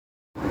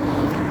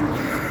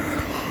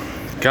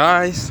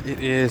Guys, it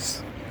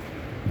is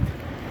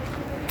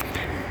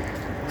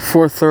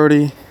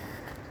 4:30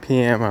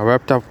 p.m. I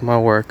wrapped up my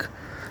work.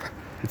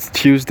 It's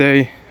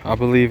Tuesday. I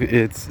believe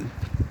it's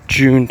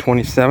June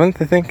 27th,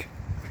 I think.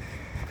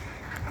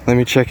 Let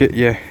me check it.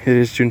 Yeah, it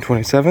is June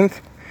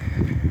 27th.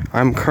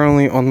 I'm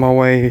currently on my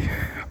way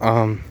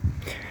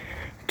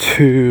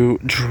to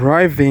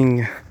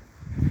driving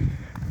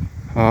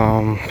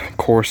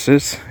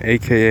courses,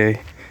 aka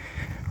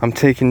I'm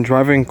taking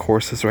driving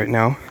courses right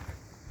now.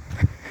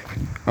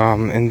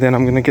 And then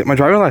I'm gonna get my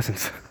driving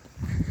license.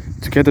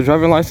 To get the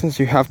driving license,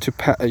 you have to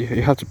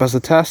pass a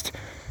test,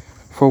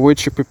 for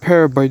which you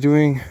prepare by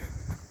doing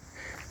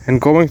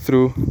and going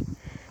through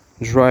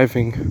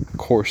driving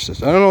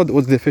courses. I don't know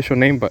what's the official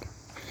name, but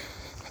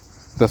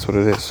that's what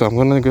it is. So I'm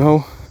going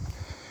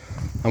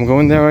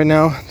there right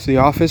now to the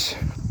office,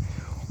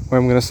 where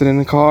I'm gonna sit in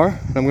the car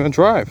and I'm gonna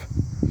drive.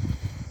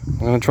 I'm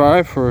gonna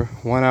drive for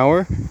 1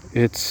 hour.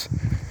 It's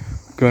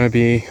gonna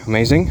be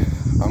amazing.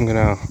 I'm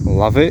gonna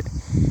love it.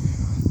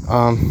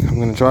 I'm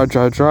gonna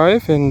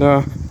drive and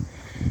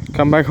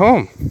come back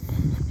home,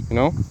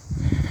 no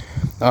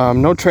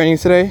training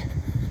today,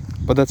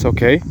 but that's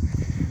okay.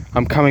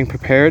 I'm coming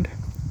prepared.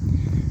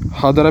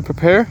 How did I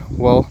prepare?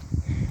 Well,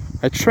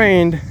 I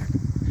trained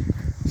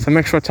some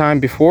extra time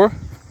before,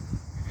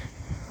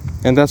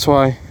 and that's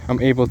why I'm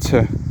able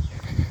to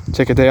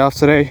take a day off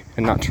today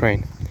and not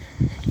train.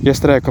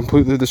 Yesterday I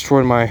completely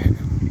destroyed my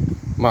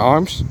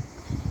arms.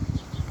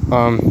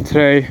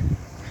 Today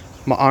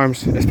my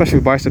arms, especially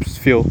biceps,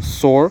 feel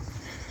sore,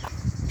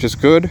 which is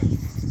good.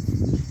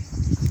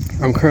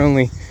 I'm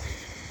currently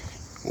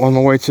on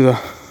my way to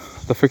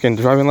the freaking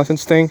driving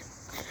license thing.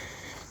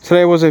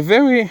 Today was a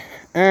very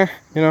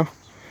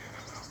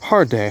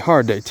hard day,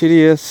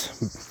 tedious,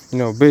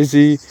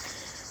 busy,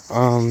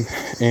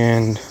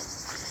 and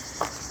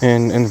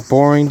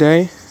boring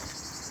day.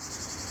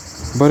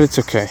 But it's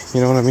okay,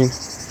 you know what I mean?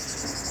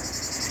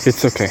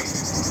 It's okay.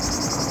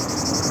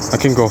 I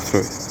can go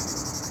through it.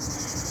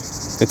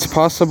 It's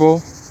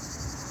possible.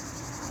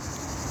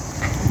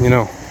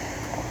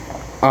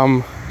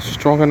 I'm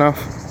strong enough.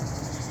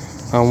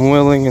 I'm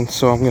willing, and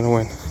so I'm gonna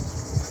win.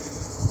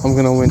 I'm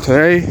gonna win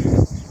today,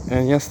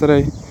 and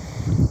yesterday,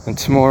 and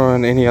tomorrow,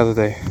 and any other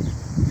day.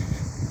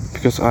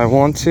 Because I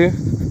want to,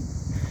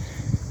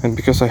 and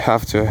because I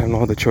have to. I have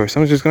no other choice.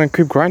 I'm just gonna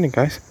keep grinding,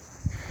 guys.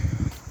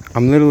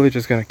 I'm literally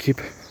just gonna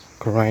keep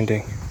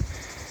grinding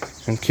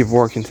and keep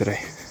working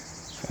today,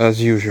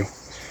 as usual.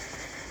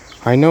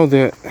 I know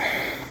that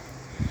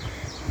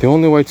the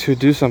only way to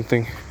do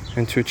something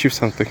and to achieve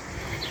something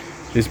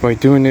is by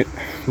doing it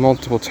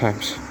multiple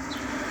times.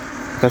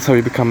 That's how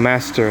you become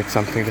master at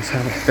something. That's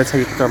how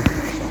you become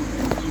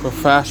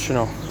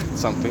professional at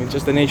something. It's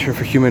just the nature of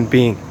a human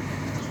being.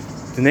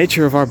 The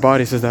nature of our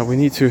bodies is that we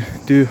need to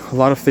do a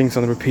lot of things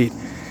on repeat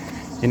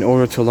in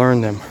order to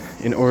learn them,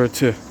 in order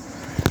to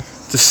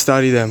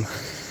study them,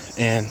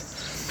 and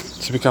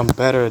to become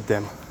better at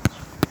them.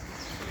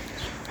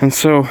 And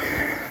so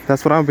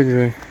that's what I've been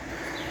doing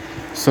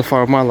so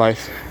far with my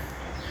life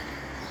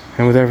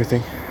and with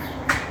everything.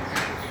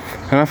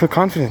 And I feel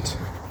confident.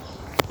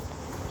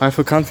 I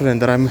feel confident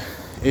that I'm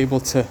able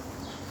to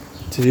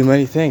do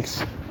many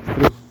things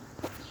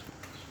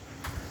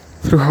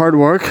through hard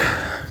work,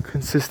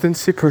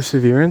 consistency,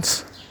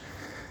 perseverance,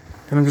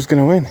 and I'm just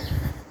gonna win.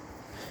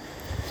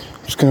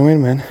 I'm just gonna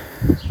win, man.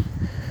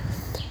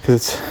 Because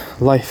it's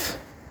life,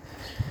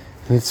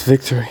 and it's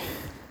victory.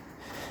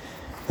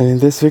 And in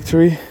this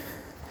victory,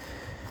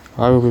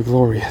 I will be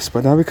glorious.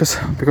 But not because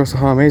of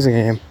how amazing I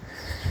am,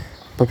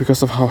 but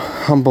because of how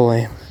humble I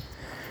am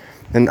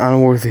and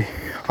unworthy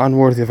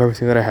of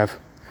everything that I have.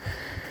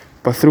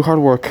 But through hard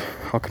work,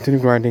 I'll continue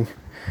grinding,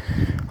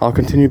 I'll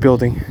continue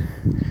building,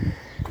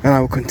 and I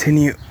will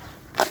continue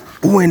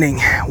winning.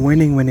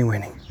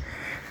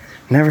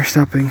 Never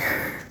stopping,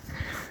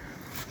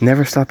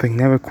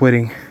 never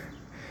quitting.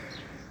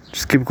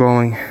 Just keep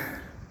going,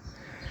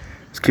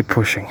 just keep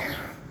pushing,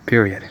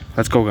 period.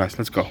 Let's go, guys,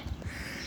 let's go.